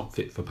 that's not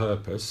fit for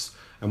purpose.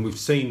 And we've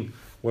seen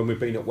when we've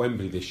been at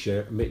Wembley this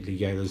year, admittedly,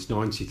 there's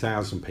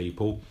 90,000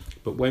 people,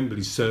 but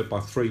Wembley's served by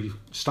 3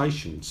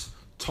 stations.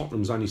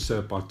 Tottenham's only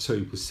served by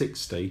 2 with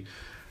 60.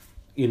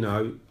 You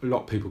know, a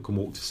lot of people can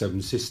walk to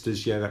Seven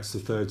Sisters. Yeah, that's the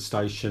 3rd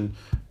station.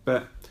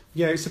 But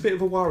yeah, it's a bit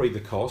of a worry,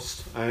 the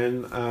cost,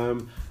 and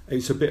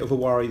it's a bit of a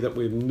worry that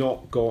we've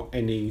not got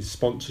any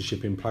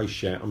sponsorship in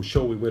place yet. I'm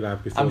sure we will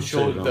have before. I'm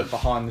sure that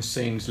behind the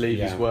scenes,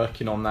 Levy's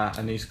working on that,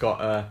 and he's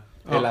got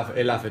he'll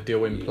have a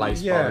deal in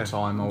place by the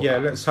time.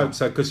 Let's hope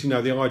so, because you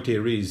know the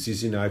idea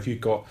is you know if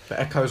you've got the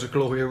Echoes of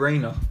Glory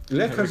Arena.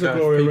 The Echoes of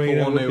Glory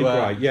Arena would be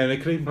great. Yeah, they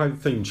could even play the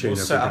theme tune. We'll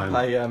set up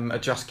a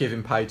Just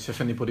Giving page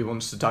if anybody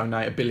wants to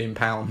donate £1 billion.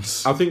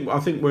 I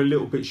think we're a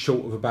little bit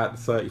short of about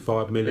the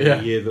 35 million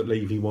a year that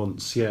Levy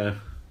wants. Yeah.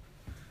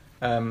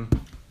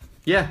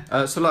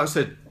 So like I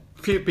said,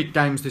 a few big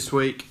games this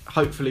week.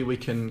 Hopefully we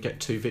can get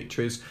 2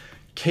 victories.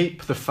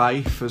 Keep the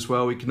faith as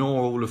well.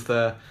 Ignore all of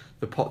the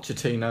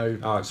Pochettino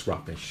it's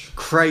rubbish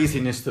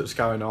craziness that's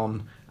going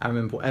on. And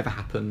remember, whatever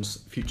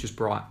happens, future's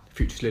bright.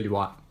 Future's lily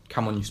white.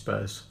 Come on, you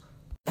Spurs.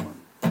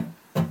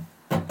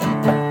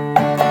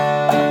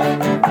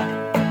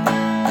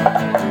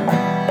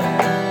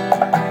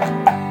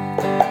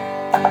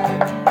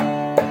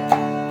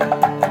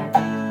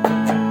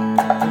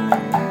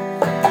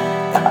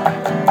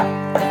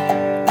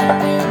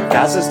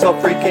 Gazza's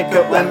top free kick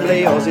at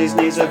Wembley, Aussie's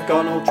knees have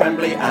gone all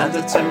trembly,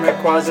 Anderton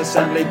requires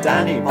assembly,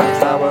 Danny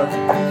Mollflower,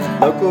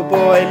 local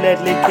boy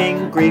Ledley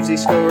King, Greavesy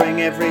scoring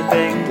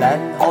everything,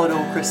 Glenn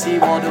Hoddle, Chrissy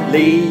Waddle,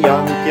 Lee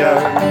Young-Yo.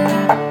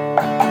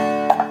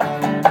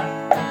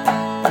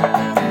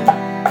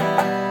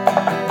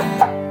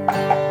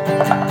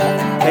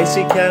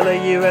 Casey Keller,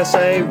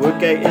 USA,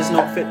 Woodgate is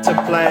not fit to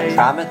play,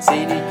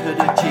 Tramezzini,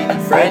 Cudicini,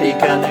 Freddie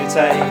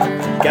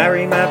Canute,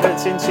 Gary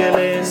Mabbitt in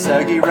Chillin,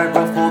 Sergei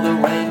Rebrov for the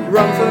win,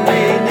 Run for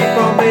me, Nick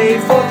Bombay,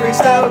 4-3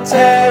 Stout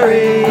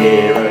Terry,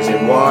 heroes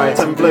in white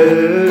and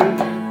blue.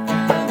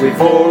 We've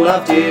all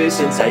loved you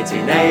since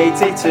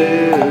 1882,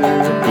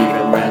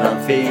 even when I'm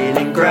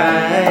feeling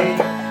grey.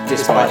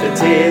 Despite the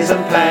tears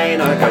and pain,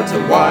 I go to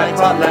White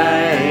Hart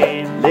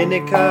Lane.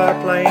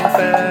 Lineker playing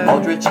fair,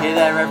 Modric here,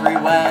 there,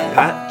 everywhere,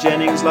 Pat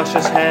Jennings,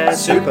 luscious hair,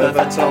 Super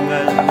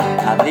Vertonghen,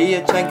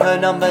 Pavlyuchenko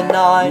number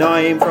 9,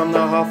 Naeem from the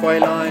halfway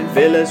line,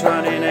 Villa's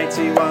running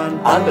 81,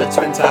 under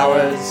Twin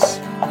Towers.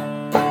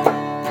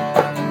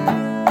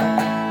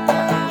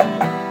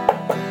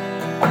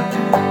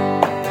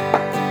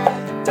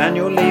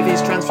 Daniel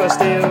Levy's transfer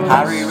steals,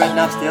 Harry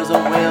Redknapp steals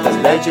on wheels,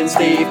 legend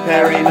Steve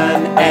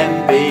Perryman,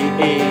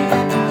 MBE,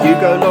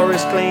 Hugo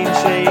Lloris clean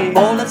sheet,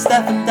 ball and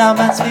Stefan down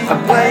man's feet,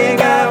 I'm playing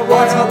out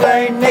White Hart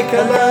Lane,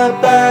 Nicola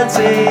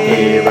Bertie,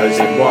 heroes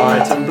in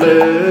white and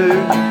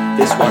blue.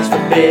 This one's for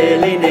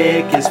Billy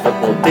Nick, his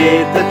football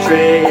did the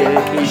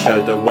trick, he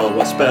showed the world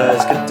what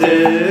Spurs could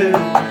do.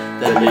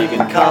 The League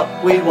and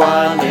Cup we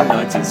won in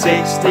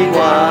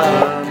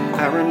 1961,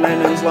 Aaron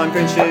Lennon's lime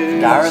green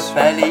shoes, Gareth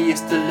Bailey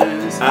used to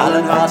lose,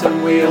 Alan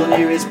Hutton Wheel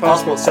knew his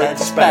passport said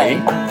Spain,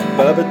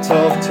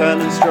 Berbatov,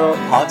 turn and strop,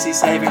 Hogsy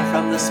saving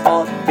from the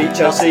spot, beat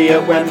Chelsea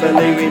at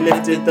Wembley, we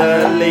lifted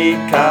the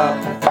League Cup.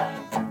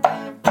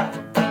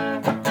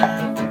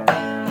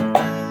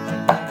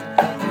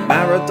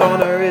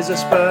 Maradona is a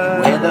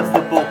Spur, we're the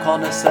football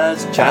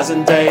connoisseurs, Chaz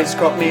and Dave,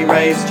 Scott me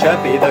raves,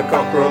 Chirpy the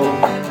cockerel,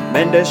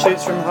 Mendes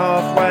shoots from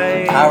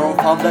halfway, Carroll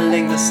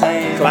fumbling the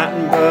save,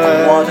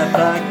 Clattenburg,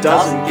 Waterberg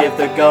doesn't give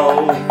the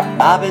goal,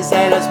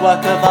 Mabizela's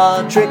work of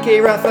art, tricky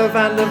Rafa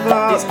van der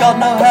Vaart, he's got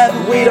no head,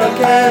 we don't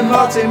care,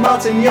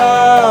 Martin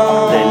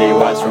Young, Lily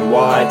White's from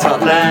White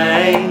Hart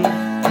Lane,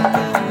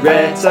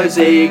 Redzo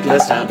Ziegler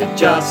sounded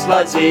just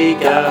like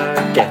Ziegler,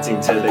 getting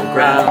to the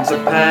grounds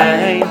of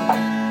pain,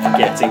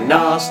 Getting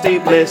nasty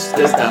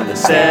blisters down the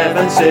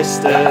Seven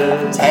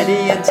Sisters.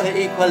 Teddy in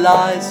to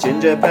equalise.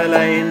 Ginger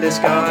Pele in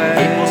disguise.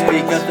 People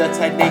speak of the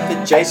technique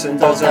that Jason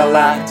Dozzell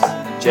act.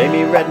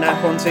 Jamie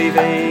Redknapp on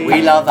TV.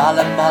 We love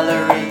Alan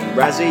Mullery.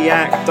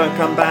 Raziak, don't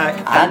come back.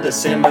 And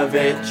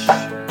Asimovic.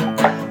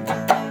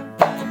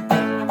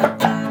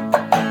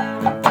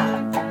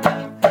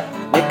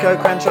 Nico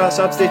Cranshaw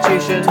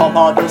substitution. Tom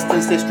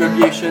Hiddleston's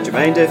distribution.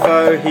 Jermaine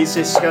Defoe, he's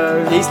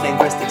Cisco. These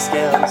linguistic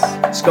skills.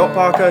 Scott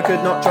Parker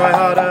could not try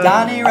harder.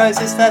 Danny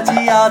Rose's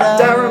 30-yarder.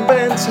 Darren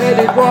Bent's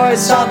headed wide.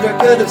 Sandra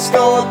could have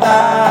scored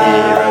that.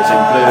 Heroes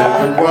in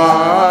blue and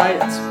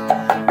white.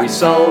 We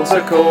sold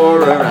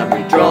Zakora and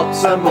we dropped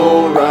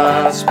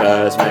Zamora.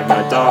 Spurs make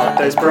my dark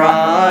days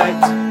bright.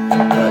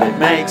 But it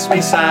makes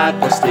me sad,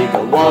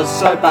 Postiga was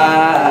so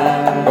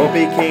bad.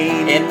 Robbie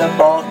Keane In the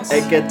box.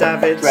 Edgar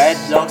Davids,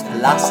 Dreadlocks,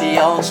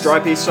 Palacios.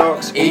 Stripy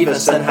Socks,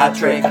 Everson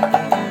hat-trick.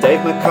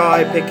 Dave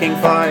Mackay picking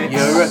fights.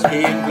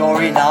 European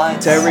glory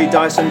nights. Terry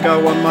Dyson,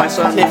 go on my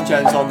son. Cliff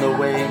Jones on the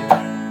wing.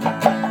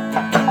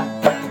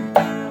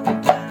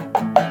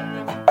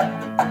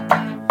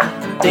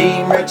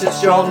 Dean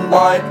Richards, John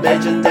White,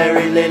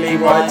 legendary Lily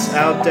White.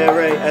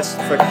 Aldere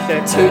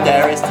Esfrakek, Two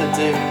there is to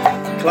do.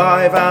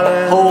 Clive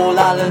Allen, Paul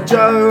Allen,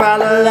 Joe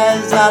Allen,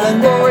 Les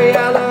Allen, Rory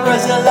Allen,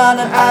 Brazil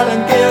Allen,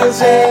 Alan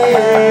Gilsey.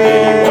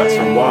 Lily White's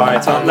from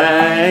White Hart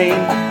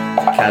Lane.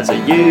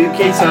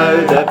 Kazuyuki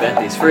Toda,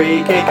 Bentley's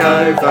free kick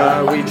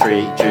over. We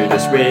treat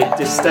Judas with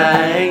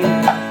disdain.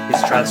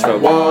 His transfer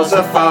was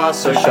a farce,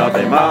 so shove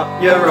him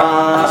up your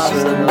ass.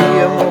 And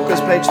Liam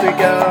Walker's page to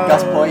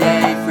Gus go.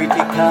 Poyet, free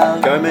kick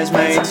curve. Gomez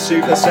made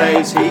super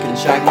saves, he can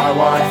shag my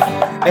wife.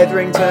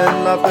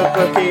 Etherington loved the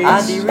bookies.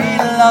 Andy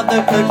Reid loved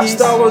the cookies.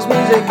 Star Wars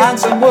music and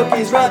some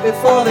Wookiees right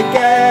before the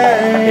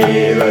game.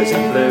 Heroes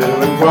in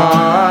blue and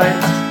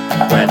white.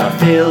 When I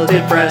feel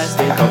depressed,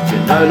 think of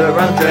Ginola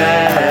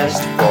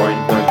undressed.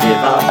 Freud won't give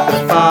up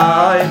the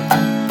fight.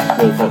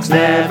 Wolfox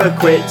never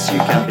quits, you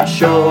can be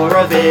sure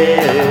of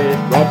it.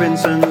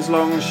 Robinson's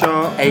long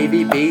shot.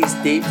 AVB's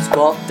deep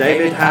squat.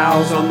 David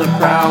Howe's on the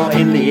prowl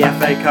in the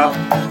FA Cup.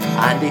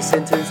 Andy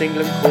Sinton's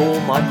England call.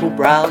 Michael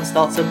Brown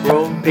starts a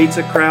brawl.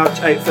 Peter Crouch,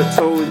 8 foot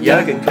tall.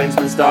 Jurgen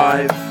Klinsmann's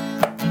dive.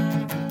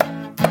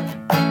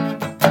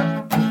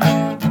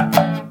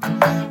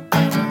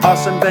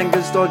 Arsene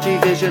Wenger's dodgy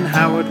vision.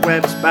 Howard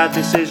Webb's bad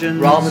decisions.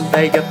 Ramen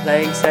Vega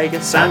playing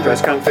Sega.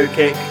 Sandro's kung fu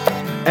kick.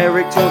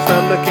 Eric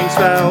Torsveld looking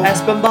swell.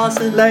 Espen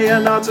Barson.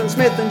 Leonards and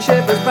Smith and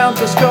Shivers bound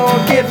to score.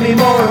 Give me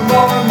more and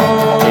more and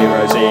more.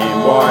 Heroes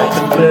in white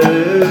and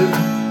blue.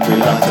 We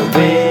like to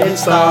win in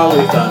style.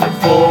 We've done it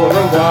for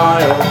a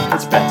while.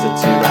 It's better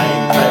to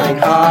aim playing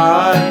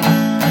high.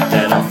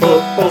 Then our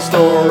football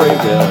story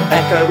will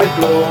echo with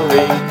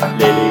glory.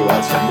 Lily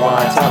White's from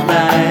White Hart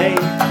Lane.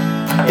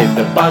 If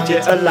the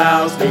budget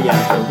allows, the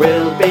anchor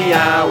will be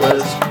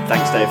ours.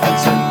 Thanks Dave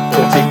Henson,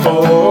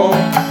 44.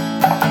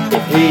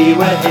 If he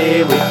were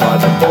here, we'd buy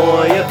the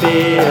boy a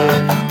beer.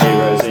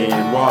 Heroes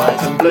in white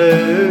and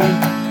blue.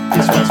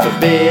 This one's for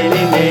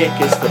Billy Nick,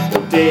 his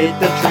football did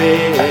the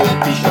trick.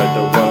 He showed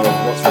the world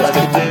what's for us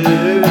to do.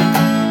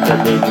 The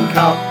League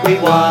Cup we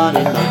won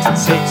in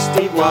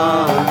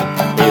 1961.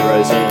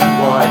 Heroes in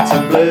white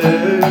and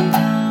blue.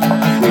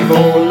 We've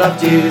all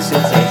loved you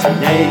since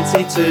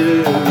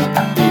 1882.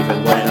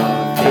 Even when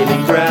I'm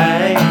feeling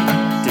grey,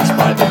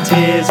 despite the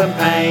tears and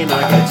pain,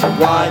 I go to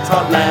White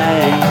Hart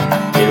Lane.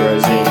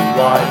 Heroes in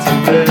white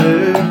and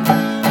blue.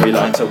 We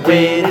like to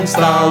win in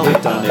style,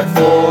 we've done it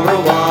for a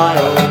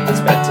while.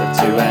 It's better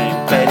to aim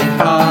playing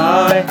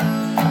high.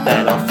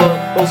 Then our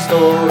football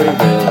story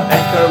will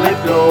echo with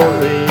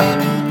glory.